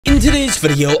today's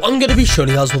video, I'm going to be showing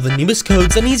you guys all the newest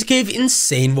codes and these give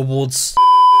insane rewards.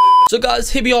 So guys,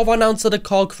 here we are right now inside the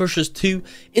Car Crushers 2.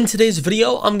 In today's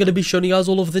video, I'm going to be showing you guys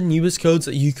all of the newest codes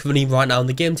that you can redeem right now in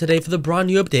the game today for the brand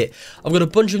new update. I've got a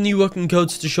bunch of new working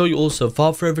codes to show you also.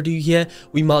 Without further ado here,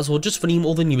 we might as well just redeem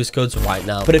all the newest codes right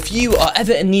now. But if you are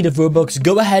ever in need of Robux,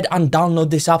 go ahead and download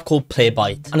this app called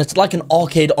Playbyte. And it's like an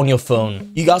arcade on your phone.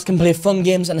 You guys can play fun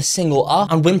games in a single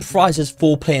app and win prizes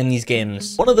for playing these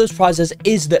games. One of those prizes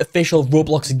is the official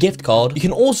Roblox gift card. You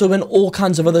can also win all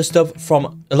kinds of other stuff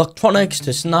from electronics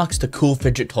to snacks to cool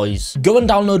fidget toys. Go and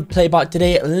download Playbyte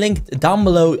today, linked down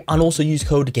below, and also use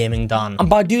code GAMINGDAN. And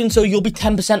by doing so, you'll be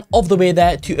 10% of the way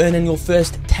there to earning your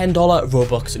first $10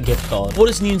 Robux gift card. What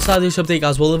is new inside this update,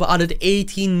 guys? Well, they've added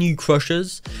 18 new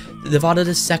crushers. They've added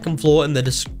a second floor in the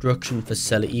destruction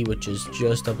facility, which is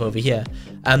just up over here.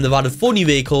 And they've added 4 new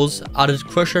vehicles, added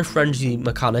crusher frenzy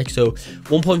mechanic, so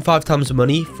 1.5 times the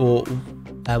money for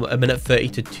a minute 30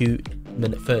 to 2.5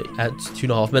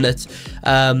 minutes.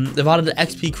 They've added an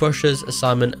XP crushers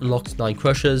assignment, unlocks 9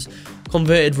 crushers,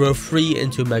 converted row 3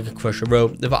 into a mega crusher row.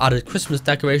 They've added Christmas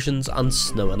decorations and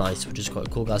snow and ice, which is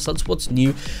quite cool, guys. That's what's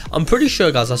new. I'm pretty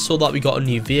sure, guys, I saw that we got a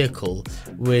new vehicle,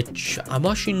 which I'm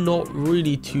actually not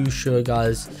really too sure,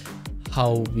 guys,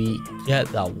 how we get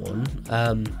that one.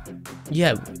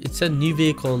 Yeah, it said new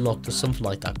vehicle unlocked or something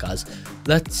like that, guys.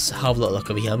 Let's have a little look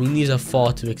over here. I mean, these are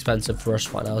far too expensive for us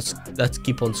right now. Let's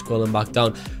keep on scrolling back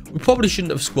down. We probably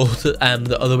shouldn't have scrolled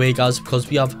the other way, guys, because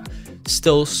we have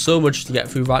still so much to get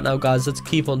through right now, guys. Let's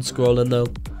keep on scrolling though.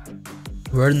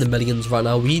 We're in the millions right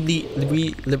now. We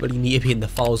literally need to be in the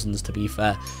thousands, to be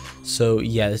fair. So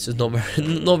yeah, this is not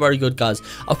very good, guys.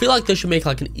 I feel like they should make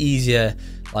like an easier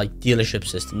like dealership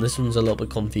system. This one's a little bit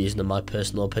confusing in my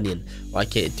personal opinion. Right,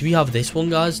 okay, do we have this one,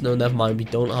 guys? No, never mind, we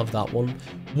don't have that one.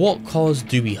 What cars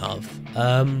do we have?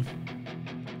 I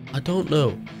don't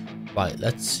know. Right,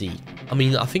 let's see. I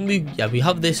mean, I think we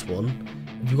have this one.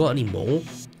 Have we got any more?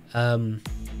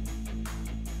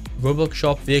 Roblox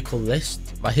shop vehicle list.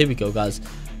 Right, here we go, guys.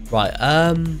 Right,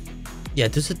 yeah,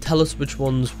 does it tell us which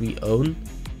ones we own?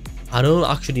 I don't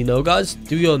actually know, guys.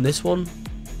 Do we own this one?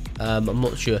 I'm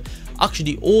not sure.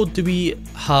 Actually, or do we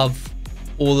have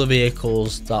all the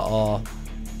vehicles that are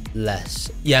less?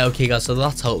 Yeah, okay, guys, so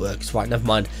that's how it works. Right, never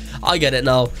mind. I get it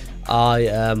now.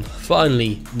 I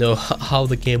finally know how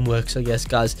the game works, I guess,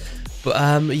 guys. But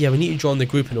yeah, we need to join the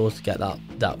group in order to get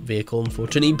that vehicle,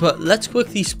 unfortunately. But let's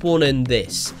quickly spawn in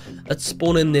this. Let's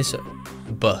spawn in this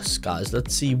bus, guys.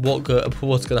 Let's see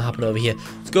what's gonna happen over here.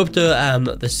 Let's go up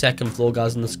to the second floor,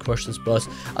 guys, and let's crush this bus.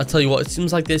 I'll tell you what, it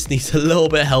seems like this needs a little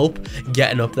bit of help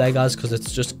getting up there, guys, because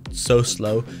it's just so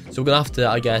slow. So we're gonna have to,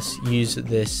 I guess, use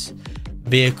this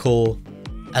vehicle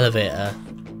elevator,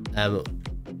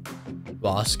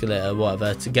 well, escalator,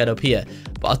 whatever, to get up here.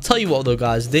 But I'll tell you what though,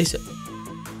 guys, this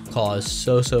car is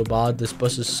so bad. This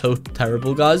bus is so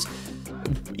terrible, guys.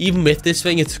 Even with this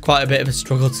thing, it's quite a bit of a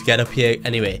struggle to get up here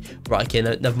anyway. Right, okay,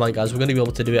 never mind, guys. We're going to be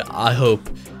able to do it, I hope.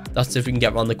 That's if we can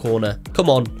get around the corner. Come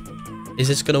on. Is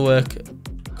this going to work?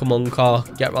 Come on, car.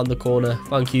 Get around the corner.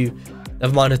 Thank you.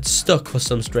 Never mind, it's stuck for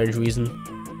some strange reason.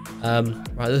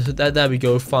 Right, there we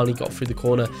go. Finally got through the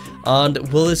corner. And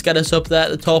will this get us up there at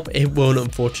the top? It won't,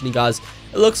 unfortunately, guys.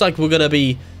 It looks like we're going to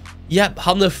be, yep,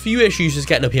 having a few issues just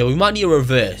getting up here. We might need a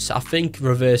reverse. I think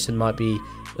reversing might be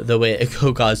the way to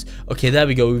go, guys. Okay, there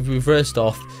we go. We've reversed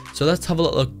off. So let's have a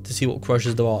look to see what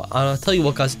crushers there are. And I'll tell you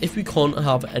what, guys, if we can't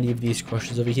have any of these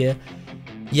crushers over here,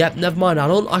 yep, never mind. I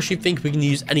don't actually think we can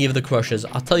use any of the crushers.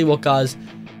 I'll tell you what, guys,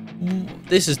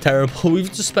 this is terrible.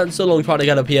 We've just spent so long trying to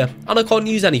get up here and I can't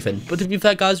use anything. But to be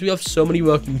fair, guys, we have so many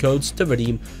working codes to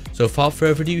redeem. So without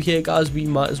further ado here, guys, we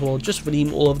might as well just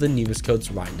redeem all of the newest codes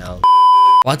right now.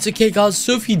 That's okay, guys.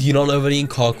 So if you do not know any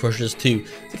Car Crushers 2,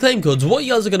 to claim codes, what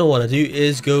you guys are going to want to do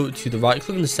is go to the right,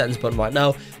 click on the settings button right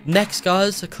now. Next,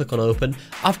 guys, click on open.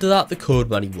 After that, the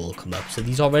code menu will come up. So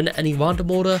these are in any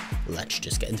random order. Let's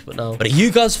just get into it now. But are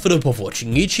you guys fed up of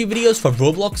watching YouTube videos for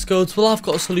Roblox codes? Well, I've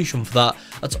got a solution for that.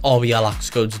 That's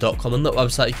rblxcodes.com. On that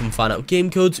website, you can find out game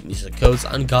codes, music codes,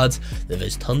 and guides. There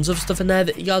is tons of stuff in there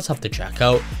that you guys have to check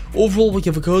out. Overall, we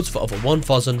give codes for over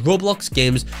 1,000 Roblox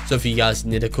games. So if you guys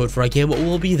need a code for a game,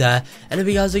 will be there. And if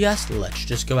you guys are guessed, let's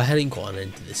just go ahead and go on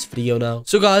into this video now.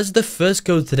 So guys, the first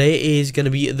code today is going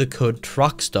to be the code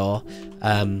Trackstar.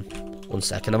 1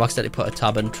 second, I've accidentally put a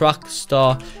tab in.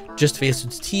 Trackstar, just for it's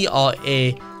Trackstar,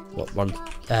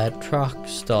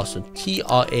 so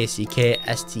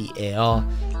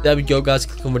Trackstar. There we go, guys.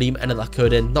 Click on redeem, enter that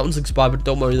code in. That one's expired, but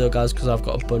don't worry though, guys, because I've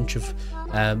got a bunch of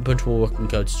bunch more working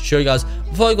codes to show you guys.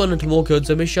 Before I go into more codes,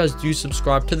 make sure you guys do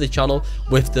subscribe to the channel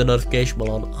with the notification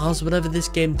bell on, as whenever this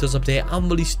game does update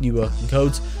and release new working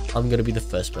codes, I'm going to be the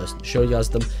first person to show you guys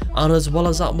them. And as well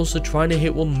as that, I'm also trying to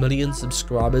hit 1 million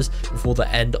subscribers before the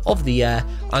end of the year.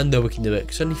 I know we can do it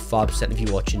because only 5% of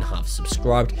you watching have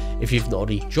subscribed. If you've not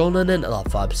already joined in at that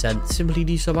 5%, simply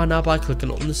do so right now by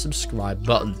clicking on the subscribe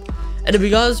button. Anyway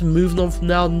guys, moving on from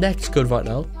now, next code right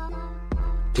now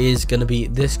is going to be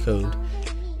this code.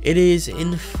 It is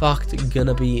in fact going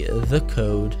to be the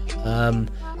code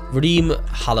Redeem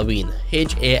Halloween,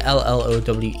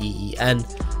 HALLOWEEN.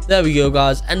 There we go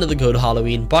guys, end of the code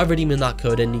Halloween. By redeeming that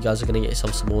code in, you guys are going to get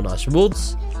yourself some more nice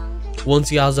rewards.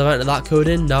 Once you guys have entered that code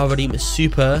in, now redeem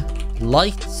Super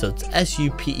Light, so it's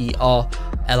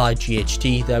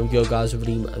SUPERLIGHT. There we go guys,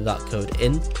 redeem that code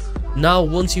in. Now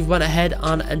once you've went ahead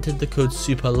and entered the code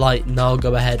Super Light, now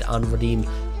go ahead and redeem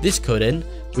this code in,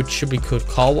 which should be code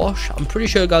Car Wash. I'm pretty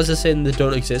sure guys are saying they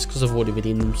don't exist because I've already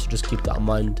redeemed them, so just keep that in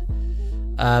mind.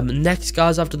 Next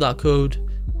guys, after that code,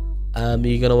 you're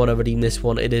going to want to redeem this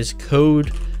one. It is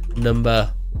code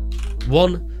number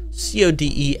 1,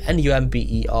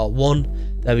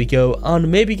 CODENUMBER1. There we go.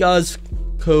 And maybe guys,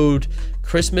 code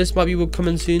Christmas might be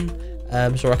coming soon. So I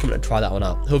recommend to try that one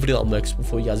out. Hopefully that works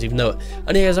before you guys even know it.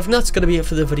 And yeah guys, I think that's going to be it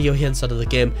for the video here inside of the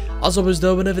game. As always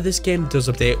though, whenever this game does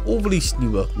update or release new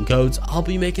working codes, I'll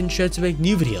be making sure to make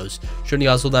new videos showing you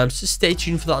guys all them, so stay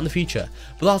tuned for that in the future.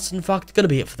 But that's in fact going to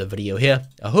be it for the video here.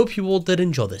 I hope you all did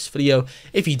enjoy this video.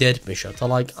 If you did, make sure to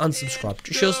like and subscribe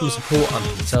to show some support, and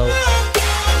peace out.